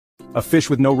A fish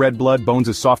with no red blood, bones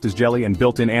as soft as jelly, and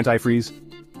built-in antifreeze?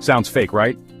 Sounds fake,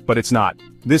 right? But it's not.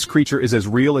 This creature is as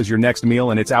real as your next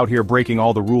meal, and it's out here breaking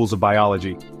all the rules of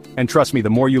biology. And trust me, the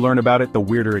more you learn about it, the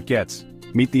weirder it gets.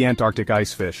 Meet the Antarctic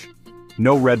Icefish.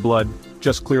 No red blood,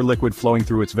 just clear liquid flowing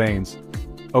through its veins.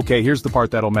 Okay, here's the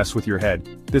part that'll mess with your head.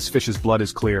 This fish's blood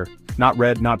is clear. Not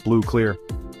red, not blue, clear.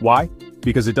 Why?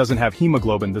 Because it doesn't have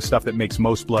hemoglobin, the stuff that makes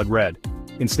most blood red.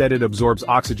 Instead, it absorbs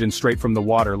oxygen straight from the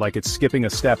water, like it's skipping a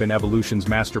step in evolution's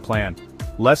master plan.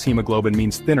 Less hemoglobin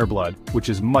means thinner blood, which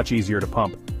is much easier to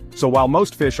pump. So while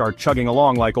most fish are chugging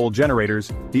along like old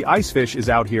generators, the icefish is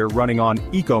out here running on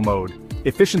eco mode,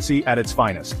 efficiency at its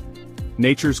finest.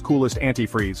 Nature's coolest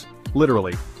antifreeze,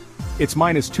 literally. It's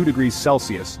 -2 degrees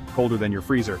Celsius, colder than your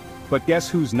freezer. But guess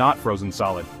who's not frozen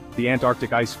solid? The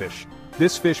Antarctic icefish.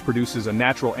 This fish produces a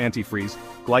natural antifreeze,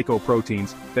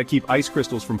 glycoproteins, that keep ice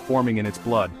crystals from forming in its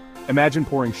blood. Imagine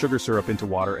pouring sugar syrup into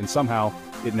water and somehow,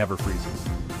 it never freezes.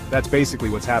 That's basically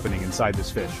what's happening inside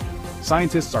this fish.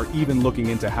 Scientists are even looking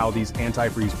into how these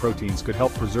antifreeze proteins could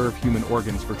help preserve human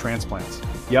organs for transplants.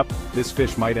 Yep, this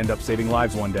fish might end up saving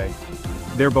lives one day.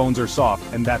 Their bones are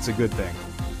soft, and that's a good thing.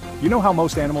 You know how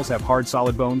most animals have hard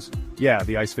solid bones? Yeah,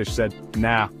 the icefish said,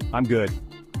 nah, I'm good.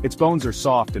 Its bones are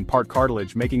soft and part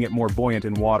cartilage, making it more buoyant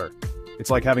in water. It's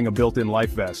like having a built-in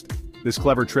life vest. This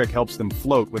clever trick helps them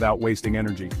float without wasting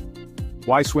energy.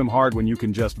 Why swim hard when you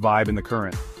can just vibe in the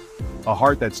current? A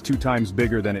heart that's 2 times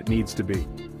bigger than it needs to be.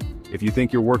 If you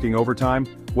think you're working overtime,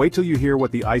 wait till you hear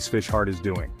what the icefish heart is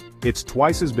doing. It's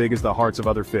twice as big as the hearts of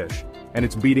other fish, and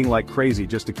it's beating like crazy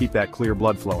just to keep that clear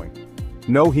blood flowing.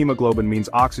 No hemoglobin means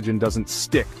oxygen doesn't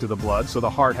stick to the blood, so the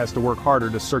heart has to work harder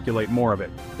to circulate more of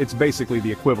it. It's basically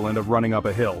the equivalent of running up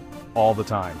a hill, all the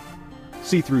time.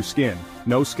 See-through skin,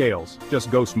 no scales,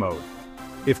 just ghost mode.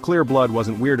 If clear blood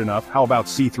wasn't weird enough, how about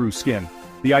see-through skin?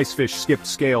 The icefish skipped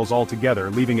scales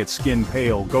altogether, leaving its skin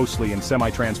pale, ghostly, and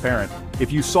semi-transparent.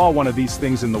 If you saw one of these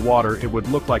things in the water, it would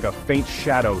look like a faint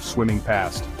shadow swimming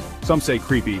past. Some say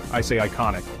creepy, I say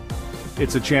iconic.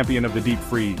 It's a champion of the deep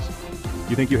freeze.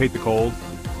 You think you hate the cold?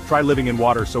 Try living in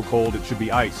water so cold it should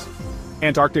be ice.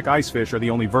 Antarctic icefish are the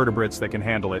only vertebrates that can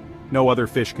handle it. No other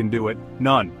fish can do it.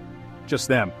 None. Just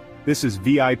them. This is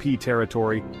VIP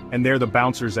territory, and they're the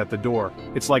bouncers at the door.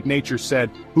 It's like nature said,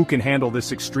 who can handle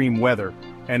this extreme weather?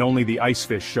 And only the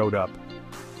icefish showed up.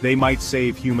 They might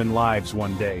save human lives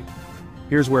one day.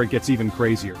 Here's where it gets even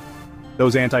crazier.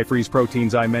 Those antifreeze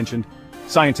proteins I mentioned,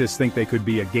 scientists think they could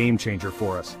be a game changer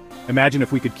for us. Imagine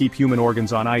if we could keep human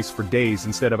organs on ice for days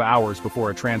instead of hours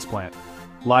before a transplant.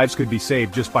 Lives could be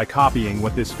saved just by copying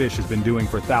what this fish has been doing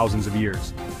for thousands of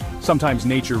years. Sometimes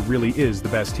nature really is the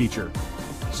best teacher.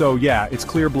 So yeah, it's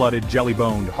clear-blooded,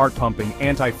 jelly-boned, heart-pumping,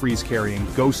 antifreeze-carrying,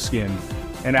 ghost-skinned,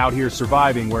 and out here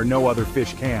surviving where no other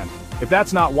fish can. If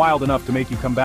that's not wild enough to make you come back,